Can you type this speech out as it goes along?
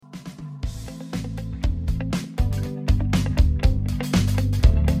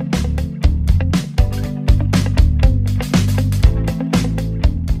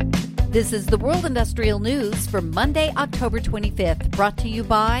This is the World Industrial News for Monday, October 25th, brought to you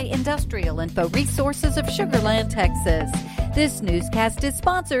by Industrial Info Resources of Sugar Land, Texas. This newscast is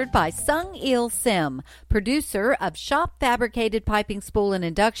sponsored by Sung Il Sim, producer of shop fabricated piping spool and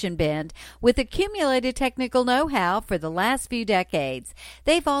induction bend with accumulated technical know-how for the last few decades.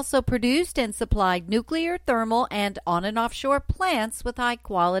 They've also produced and supplied nuclear, thermal, and on and offshore plants with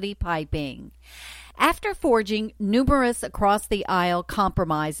high-quality piping. After forging numerous across-the-aisle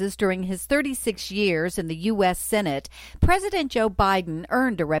compromises during his 36 years in the U.S. Senate, President Joe Biden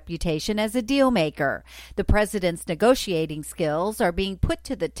earned a reputation as a deal-maker. The president's negotiating skills are being put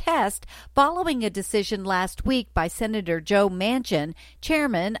to the test following a decision last week by Senator Joe Manchin,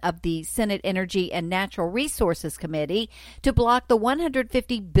 chairman of the Senate Energy and Natural Resources Committee, to block the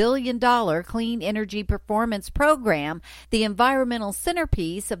 $150 billion Clean Energy Performance Program, the environmental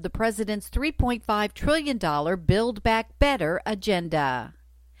centerpiece of the president's $3.5 trillion Build Back Better agenda.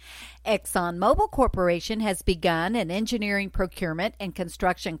 Exxon Mobil Corporation has begun an engineering procurement and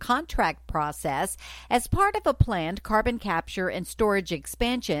construction contract process as part of a planned carbon capture and storage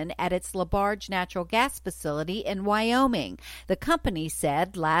expansion at its LaBarge natural gas facility in Wyoming, the company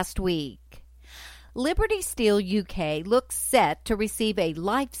said last week. Liberty Steel UK looks set to receive a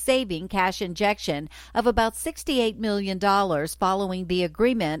life-saving cash injection of about $68 million following the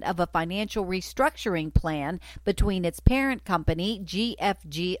agreement of a financial restructuring plan between its parent company,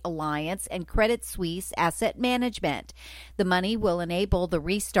 GFG Alliance, and Credit Suisse Asset Management. The money will enable the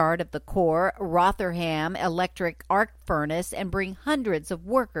restart of the core Rotherham electric arc furnace and bring hundreds of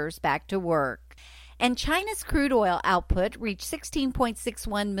workers back to work. And China's crude oil output reached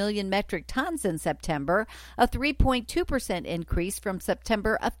 16.61 million metric tons in September, a 3.2% increase from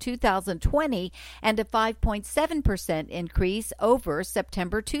September of 2020 and a 5.7% increase over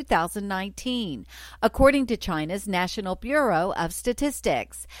September 2019, according to China's National Bureau of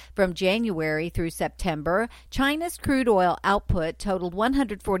Statistics. From January through September, China's crude oil output totaled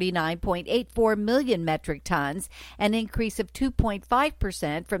 149.84 million metric tons, an increase of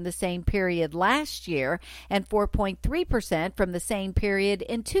 2.5% from the same period last year and 4.3% from the same period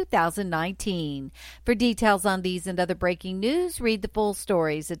in 2019. For details on these and other breaking news, read the full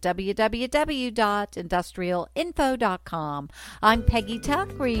stories at www.industrialinfo.com. I'm Peggy Tuck,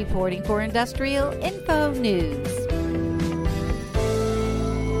 reporting for Industrial Info News.